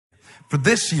For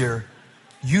this year,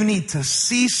 you need to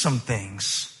see some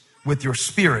things with your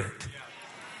spirit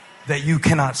that you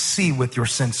cannot see with your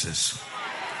senses.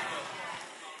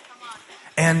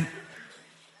 And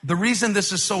the reason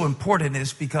this is so important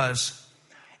is because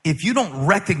if you don't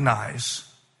recognize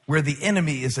where the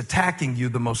enemy is attacking you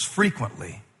the most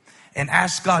frequently and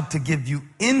ask God to give you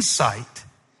insight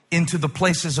into the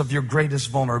places of your greatest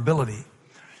vulnerability,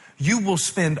 you will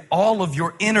spend all of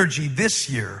your energy this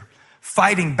year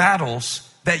fighting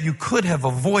battles that you could have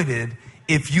avoided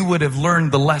if you would have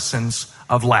learned the lessons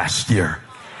of last year.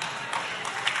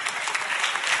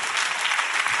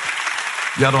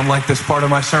 Y'all don't like this part of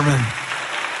my sermon?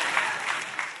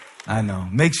 I know.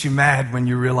 Makes you mad when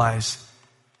you realize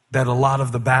that a lot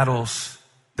of the battles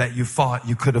that you fought,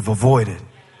 you could have avoided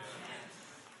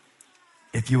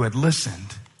if you had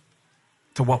listened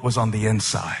to what was on the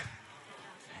inside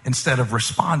instead of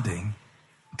responding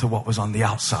to what was on the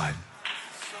outside.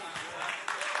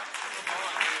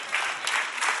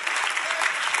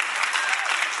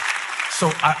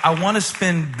 So I want to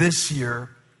spend this year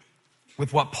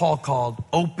with what Paul called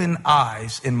open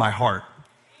eyes in my heart.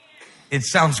 It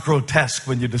sounds grotesque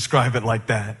when you describe it like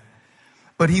that.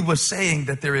 But he was saying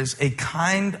that there is a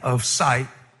kind of sight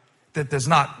that does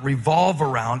not revolve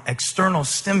around external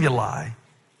stimuli,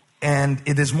 and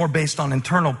it is more based on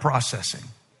internal processing.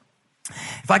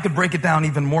 If I could break it down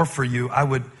even more for you, I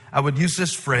would use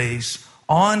this phrase,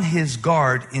 on his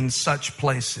guard in such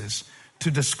places, to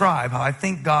describe how I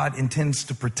think God intends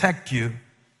to protect you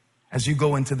as you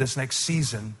go into this next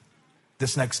season,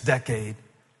 this next decade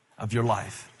of your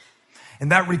life.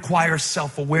 And that requires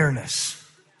self-awareness.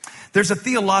 There's a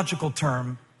theological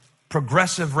term,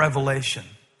 progressive revelation.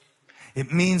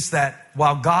 It means that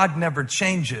while God never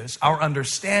changes, our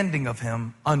understanding of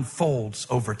him unfolds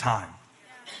over time.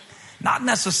 Not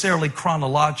necessarily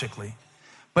chronologically,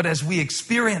 but as we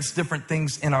experience different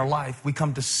things in our life, we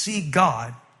come to see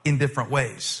God in different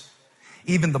ways.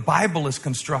 Even the Bible is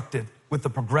constructed with the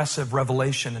progressive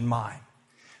revelation in mind,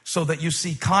 so that you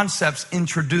see concepts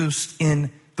introduced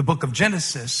in the book of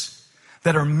Genesis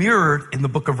that are mirrored in the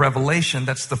book of Revelation.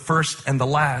 That's the first and the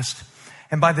last.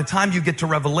 And by the time you get to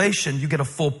Revelation, you get a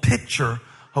full picture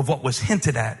of what was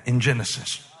hinted at in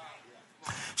Genesis.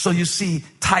 So you see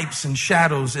types and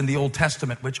shadows in the Old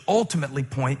Testament, which ultimately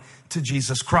point to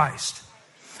Jesus Christ.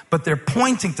 But they're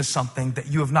pointing to something that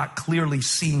you have not clearly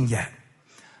seen yet.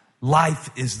 Life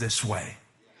is this way.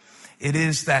 It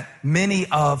is that many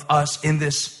of us in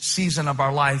this season of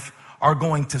our life are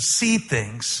going to see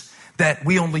things that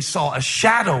we only saw a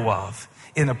shadow of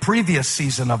in a previous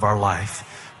season of our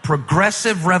life.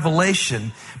 Progressive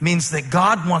revelation means that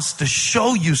God wants to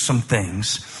show you some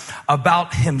things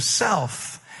about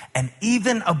himself and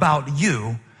even about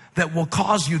you that will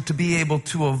cause you to be able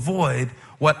to avoid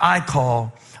what I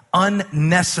call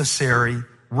unnecessary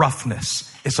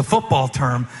roughness. It's a football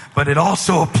term, but it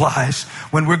also applies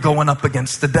when we're going up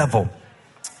against the devil.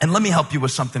 And let me help you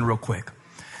with something real quick.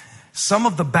 Some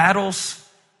of the battles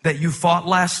that you fought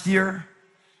last year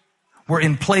were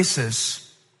in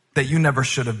places that you never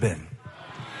should have been.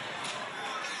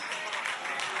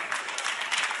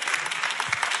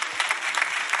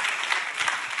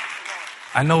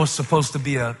 I know it's supposed to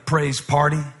be a praise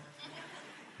party,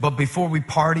 but before we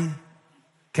party,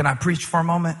 can I preach for a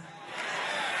moment?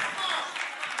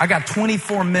 I got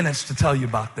 24 minutes to tell you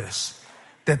about this,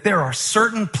 that there are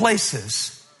certain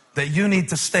places that you need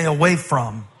to stay away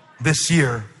from this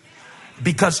year,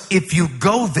 because if you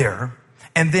go there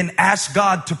and then ask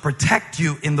God to protect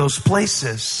you in those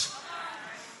places,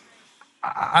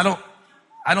 I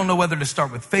don't know whether to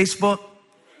start with Facebook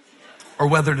or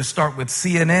whether to start with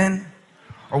CNN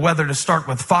or whether to start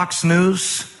with Fox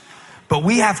News, but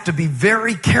we have to be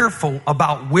very careful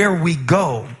about where we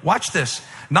go. Watch this,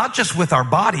 not just with our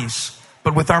bodies,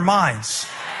 but with our minds.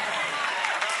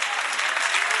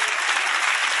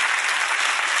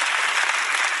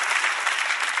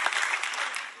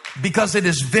 Because it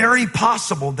is very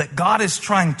possible that God is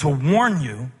trying to warn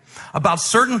you about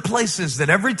certain places that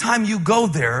every time you go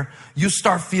there, you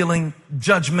start feeling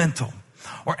judgmental.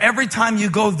 Or every time you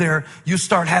go there, you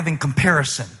start having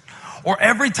comparison. Or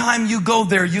every time you go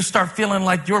there, you start feeling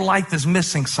like your life is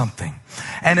missing something.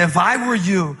 And if I were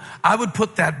you, I would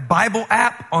put that Bible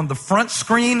app on the front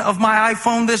screen of my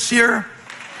iPhone this year.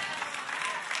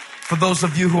 For those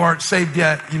of you who aren't saved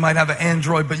yet, you might have an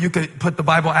Android, but you could put the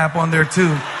Bible app on there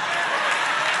too.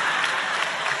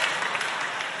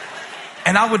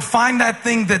 And I would find that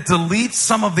thing that deletes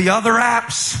some of the other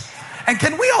apps. And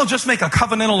can we all just make a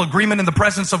covenantal agreement in the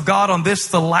presence of God on this,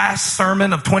 the last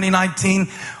sermon of 2019?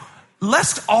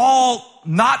 Let's all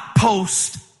not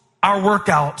post our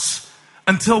workouts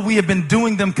until we have been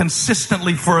doing them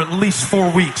consistently for at least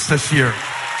 4 weeks this year.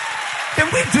 Can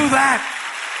we do that?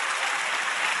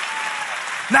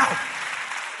 Now,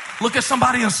 look at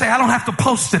somebody and say, I don't have to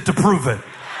post it to prove it.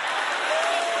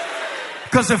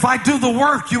 Because if I do the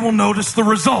work, you will notice the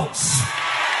results.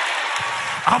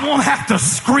 I won't have to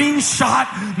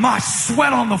screenshot my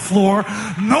sweat on the floor.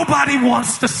 Nobody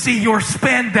wants to see your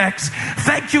spandex.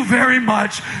 Thank you very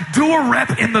much. Do a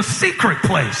rep in the secret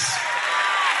place.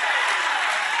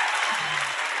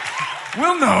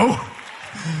 We'll know.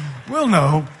 We'll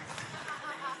know.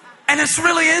 And it's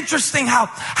really interesting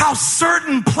how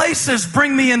certain places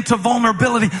bring me into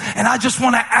vulnerability. And I just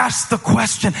want to ask the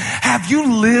question, have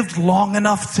you lived long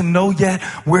enough to know yet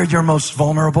where you're most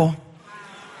vulnerable?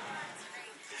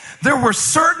 There were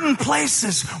certain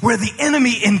places where the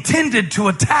enemy intended to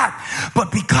attack,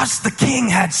 but because the king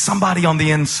had somebody on the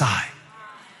inside.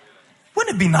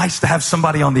 Wouldn't it be nice to have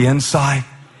somebody on the inside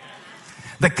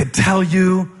that could tell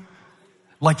you,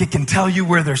 like it can tell you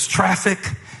where there's traffic,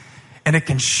 and it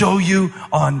can show you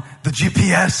on the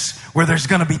GPS where there's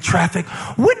going to be traffic?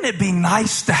 Wouldn't it be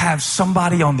nice to have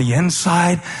somebody on the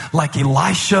inside, like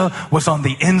Elisha was on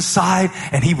the inside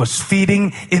and he was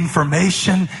feeding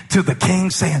information to the king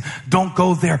saying, don't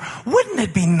go there? Wouldn't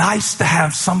it be nice to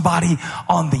have somebody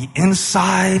on the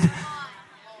inside?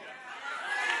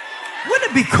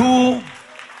 Wouldn't it be cool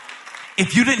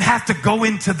if you didn't have to go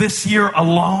into this year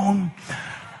alone,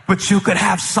 but you could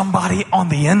have somebody on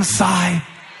the inside?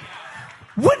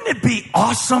 Wouldn't it be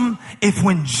awesome if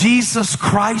when Jesus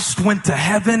Christ went to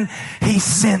heaven, he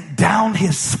sent down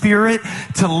his spirit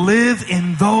to live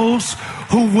in those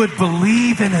who would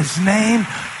believe in his name?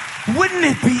 Wouldn't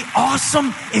it be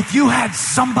awesome if you had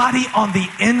somebody on the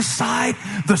inside,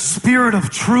 the Spirit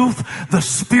of truth, the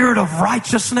Spirit of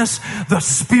righteousness, the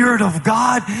Spirit of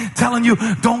God telling you,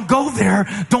 don't go there,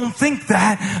 don't think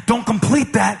that, don't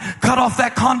complete that, cut off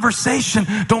that conversation,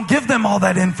 don't give them all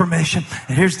that information.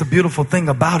 And here's the beautiful thing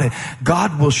about it.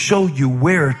 God will show you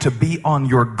where to be on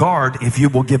your guard if you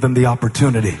will give him the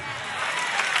opportunity.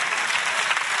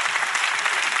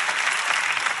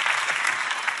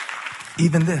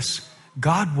 Even this,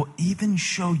 God will even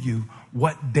show you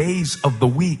what days of the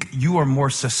week you are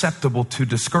more susceptible to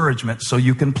discouragement so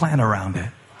you can plan around it.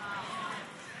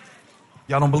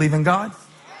 Y'all don't believe in God?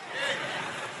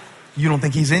 You don't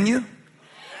think he's in you?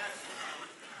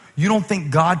 You don't think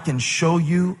God can show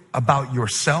you about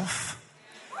yourself,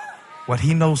 what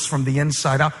he knows from the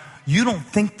inside out? You don't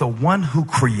think the one who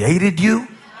created you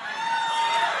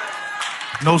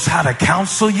knows how to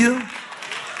counsel you?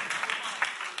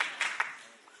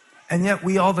 And yet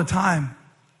we all the time,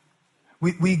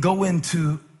 we go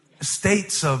into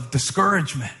states of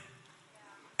discouragement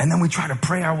and then we try to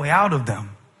pray our way out of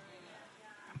them.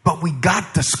 But we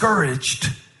got discouraged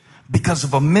because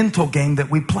of a mental game that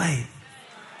we played.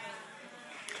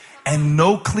 And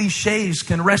no cliches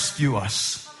can rescue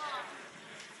us.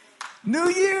 New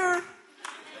year,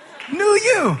 new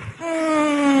you.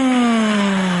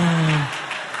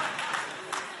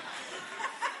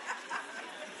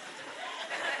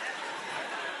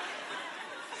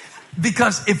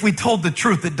 Because if we told the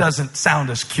truth, it doesn't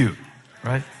sound as cute,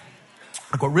 right?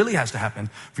 Like what really has to happen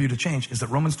for you to change is that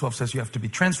Romans 12 says you have to be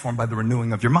transformed by the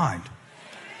renewing of your mind.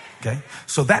 Okay?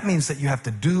 So that means that you have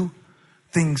to do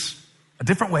things a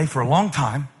different way for a long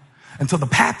time until the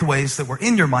pathways that were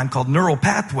in your mind, called neural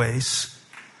pathways,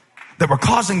 that were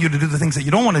causing you to do the things that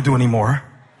you don't want to do anymore,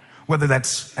 whether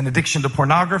that's an addiction to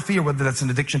pornography, or whether that's an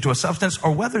addiction to a substance,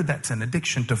 or whether that's an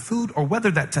addiction to food, or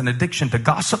whether that's an addiction to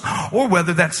gossip, or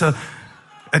whether that's an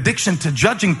addiction to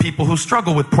judging people who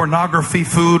struggle with pornography,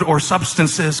 food, or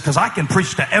substances, because I can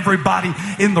preach to everybody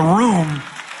in the room.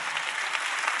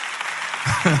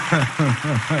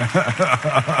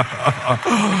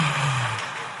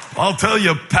 I'll tell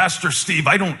you, Pastor Steve,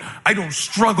 I don't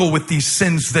struggle with these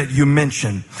sins that you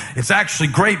mention. It's actually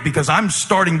great because I'm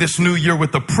starting this new year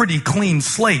with a pretty clean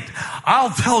slate. I'll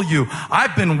tell you,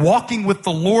 I've been walking with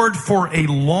the Lord for a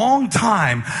long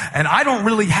time, and I don't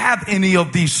really have any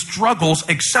of these struggles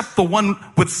except the one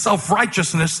with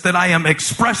self-righteousness that I am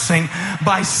expressing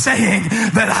by saying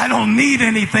that I don't need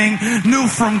anything new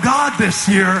from God this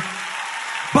year.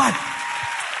 But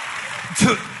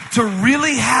to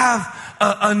really have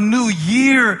a new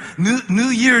year, new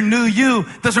year, new you,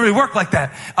 doesn't really work like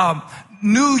that.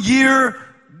 New year,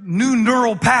 new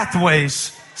neural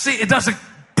pathways. See, it doesn't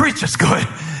preach as good.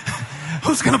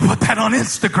 Who's going to put that on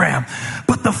Instagram?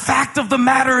 But the fact of the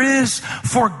matter is,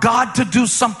 for God to do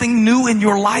something new in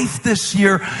your life this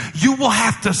year, you will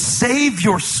have to save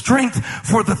your strength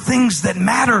for the things that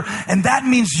matter. And that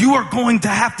means you are going to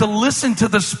have to listen to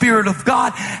the Spirit of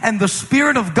God. And the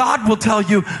Spirit of God will tell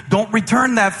you, don't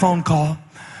return that phone call.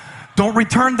 Don't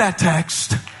return that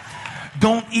text.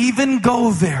 Don't even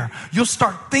go there. You'll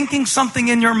start thinking something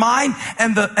in your mind,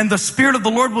 and the Spirit of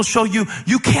the Lord will show you,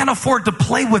 you can't afford to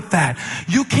play with that.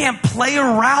 You can't play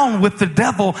around with the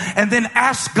devil and then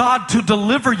ask God to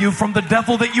deliver you from the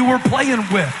devil that you were playing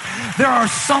with. There are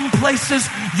some places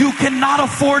you cannot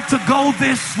afford to go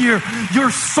this year.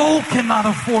 Your soul cannot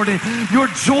afford it. Your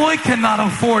joy cannot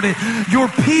afford it. Your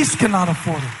peace cannot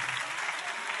afford it.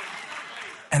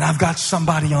 And I've got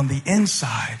somebody on the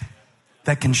inside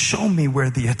that can show me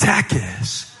where the attack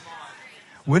is.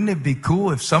 Wouldn't it be cool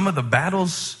if some of the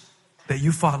battles that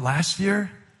you fought last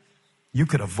year, you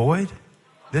could avoid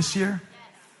this year?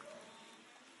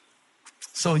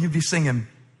 So you'd be singing,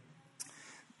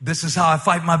 this is how I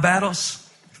fight my battles.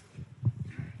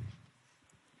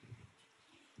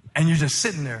 And you're just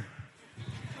sitting there.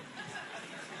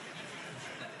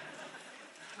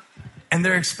 And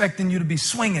they're expecting you to be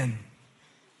swinging,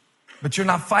 but you're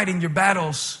not fighting your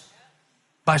battles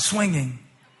by swinging.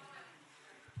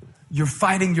 You're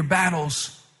fighting your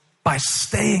battles by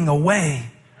staying away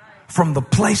from the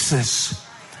places.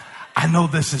 I know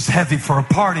this is heavy for a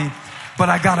party, but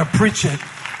I gotta preach it,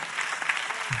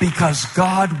 because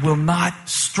God will not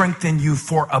strengthen you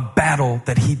for a battle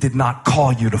that He did not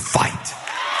call you to fight.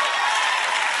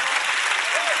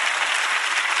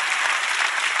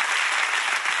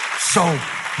 So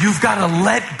you've got to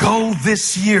let go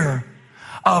this year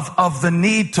of the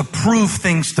need to prove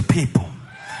things to people,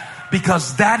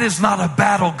 because that is not a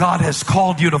battle God has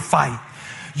called you to fight.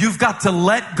 You've got to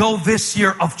let go this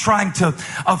year of trying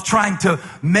to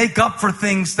make up for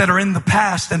things that are in the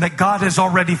past and that God has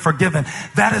already forgiven.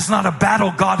 That is not a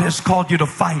battle God has called you to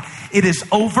fight. It is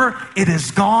over. It is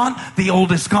gone. The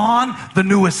old is gone. The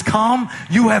new has come.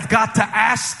 You have got to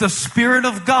ask the Spirit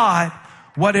of God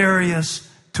what areas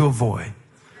to avoid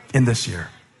in this year.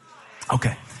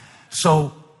 Okay.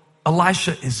 So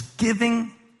Elisha is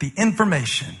giving the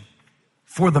information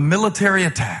for the military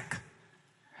attack.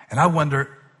 And I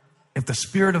wonder if the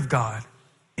Spirit of God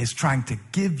is trying to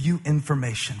give you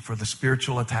information for the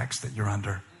spiritual attacks that you're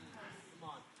under.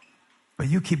 But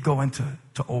you keep going to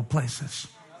old places.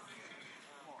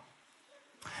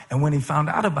 And when he found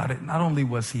out about it, not only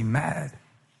was he mad,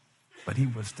 but he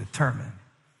was determined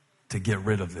to get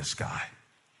rid of this guy,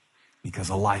 because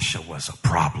Elisha was a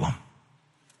problem.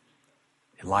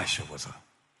 Elisha was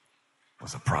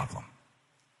a problem.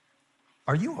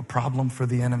 Are you a problem for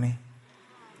the enemy?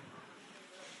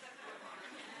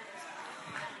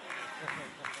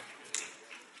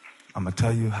 I'm going to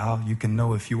tell you how you can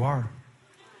know if you are.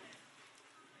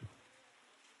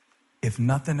 If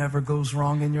nothing ever goes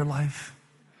wrong in your life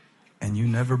and you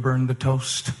never burn the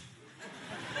toast,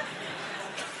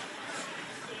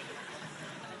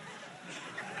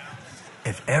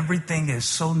 if everything is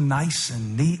so nice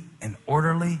and neat and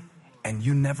orderly and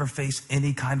you never face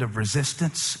any kind of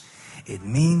resistance, it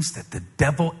means that the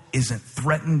devil isn't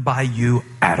threatened by you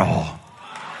at all.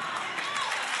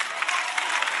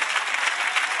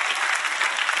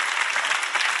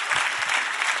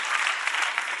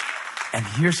 And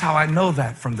here's how I know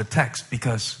that from the text,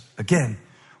 because again,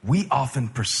 we often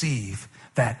perceive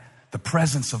that the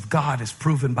presence of God is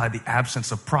proven by the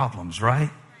absence of problems,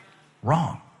 right?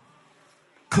 Wrong.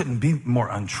 Couldn't be more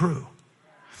untrue.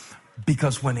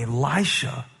 Because when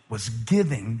Elisha was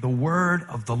giving the word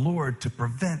of the Lord to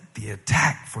prevent the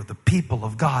attack for the people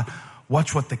of God,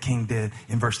 watch what the king did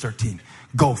in verse 13.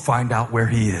 Go find out where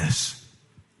he is.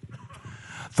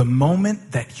 The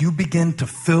moment that you begin to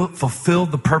fulfill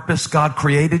the purpose God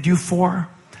created you for,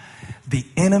 the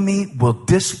enemy will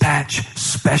dispatch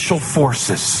special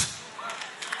forces.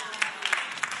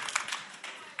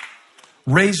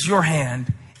 Raise your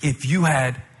hand if you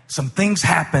had some things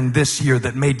happen this year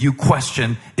that made you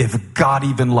question if God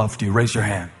even loved you. Raise your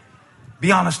hand.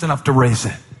 Be honest enough to raise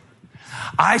it.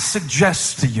 I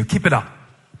suggest to you, keep it up.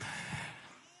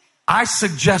 I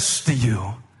suggest to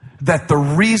you that the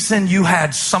reason you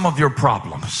had some of your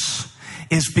problems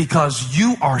is because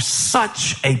you are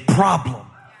such a problem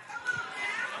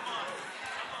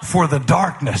for the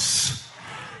darkness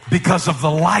because of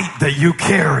the light that you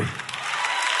carry.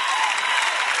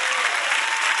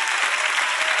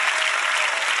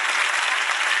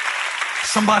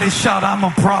 Somebody shout, I'm a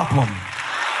problem.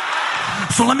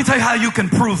 So let me tell you how you can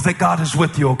prove that God is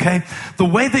with you, okay? The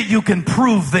way that you can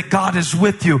prove that God is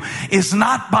with you is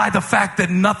not by the fact that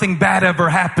nothing bad ever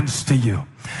happens to you.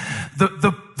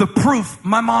 The the proof,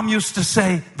 my mom used to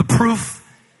say, the proof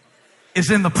is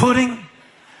in the pudding.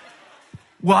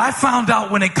 Well, I found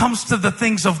out when it comes to the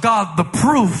things of God, the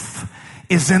proof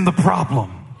is in the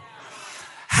problem.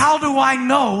 How do I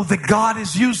know that God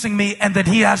is using me and that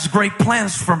He has great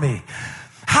plans for me?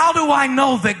 How do I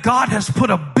know that God has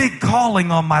put a big calling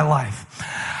on my life?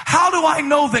 How do I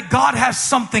know that God has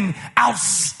something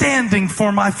outstanding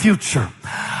for my future?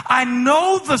 I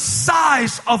know the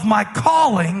size of my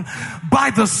calling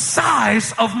by the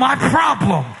size of my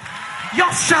problem.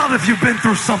 Y'all shout if you've been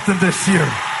through something this year.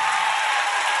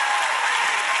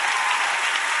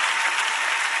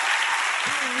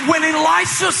 When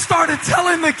Elisha started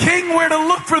telling the king where to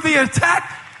look for the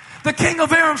attack, the king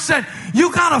of Aram said,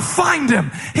 you gotta find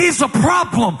him. He's a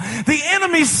problem. The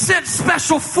enemy sent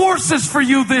special forces for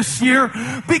you this year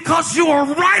because you are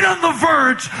right on the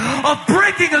verge of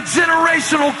breaking a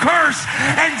generational curse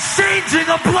and changing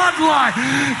a bloodline.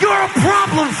 You're a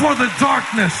problem for the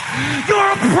darkness.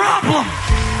 You're a problem.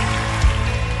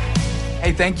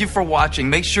 Hey, thank you for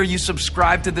watching. Make sure you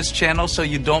subscribe to this channel so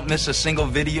you don't miss a single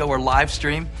video or live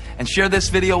stream. And share this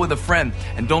video with a friend.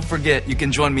 And don't forget, you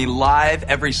can join me live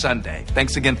every Sunday.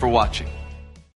 Thanks again for watching.